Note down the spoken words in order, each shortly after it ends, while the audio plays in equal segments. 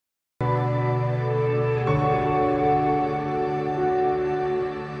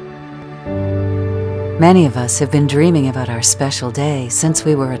Many of us have been dreaming about our special day since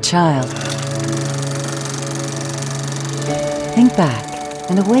we were a child. Think back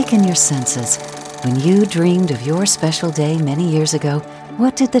and awaken your senses. When you dreamed of your special day many years ago,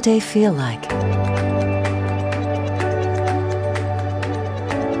 what did the day feel like?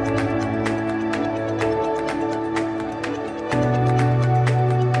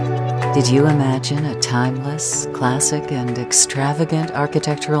 Did you imagine a timeless, classic, and extravagant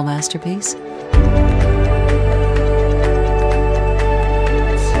architectural masterpiece?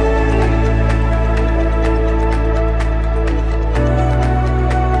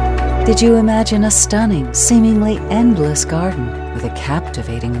 Did you imagine a stunning, seemingly endless garden with a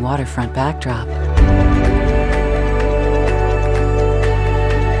captivating waterfront backdrop?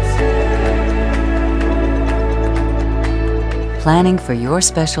 Planning for your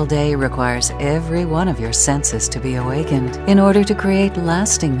special day requires every one of your senses to be awakened in order to create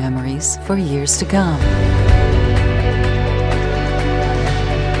lasting memories for years to come.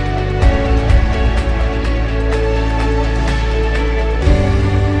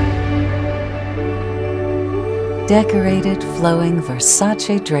 Decorated, flowing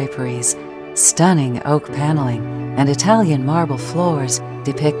Versace draperies, stunning oak paneling, and Italian marble floors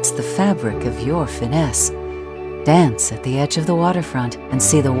depicts the fabric of your finesse. Dance at the edge of the waterfront and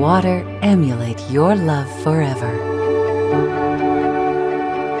see the water emulate your love forever.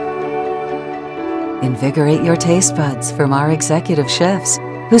 Invigorate your taste buds from our executive chefs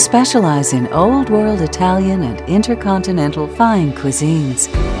who specialize in Old World Italian and intercontinental fine cuisines.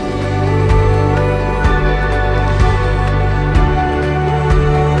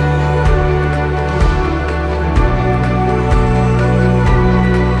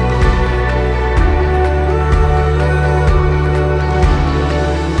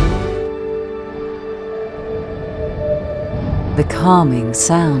 The calming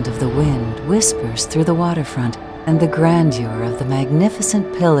sound of the wind whispers through the waterfront, and the grandeur of the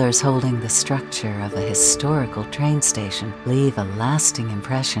magnificent pillars holding the structure of a historical train station leave a lasting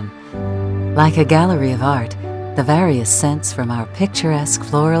impression. Like a gallery of art, the various scents from our picturesque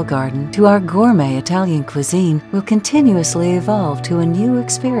floral garden to our gourmet Italian cuisine will continuously evolve to a new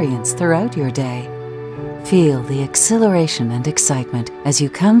experience throughout your day. Feel the exhilaration and excitement as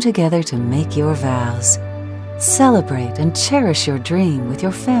you come together to make your vows. Celebrate and cherish your dream with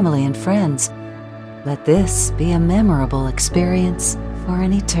your family and friends. Let this be a memorable experience for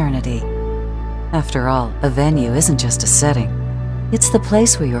an eternity. After all, a venue isn't just a setting. It's the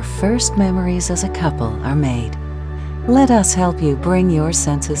place where your first memories as a couple are made. Let us help you bring your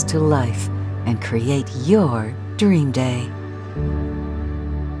senses to life and create your dream day.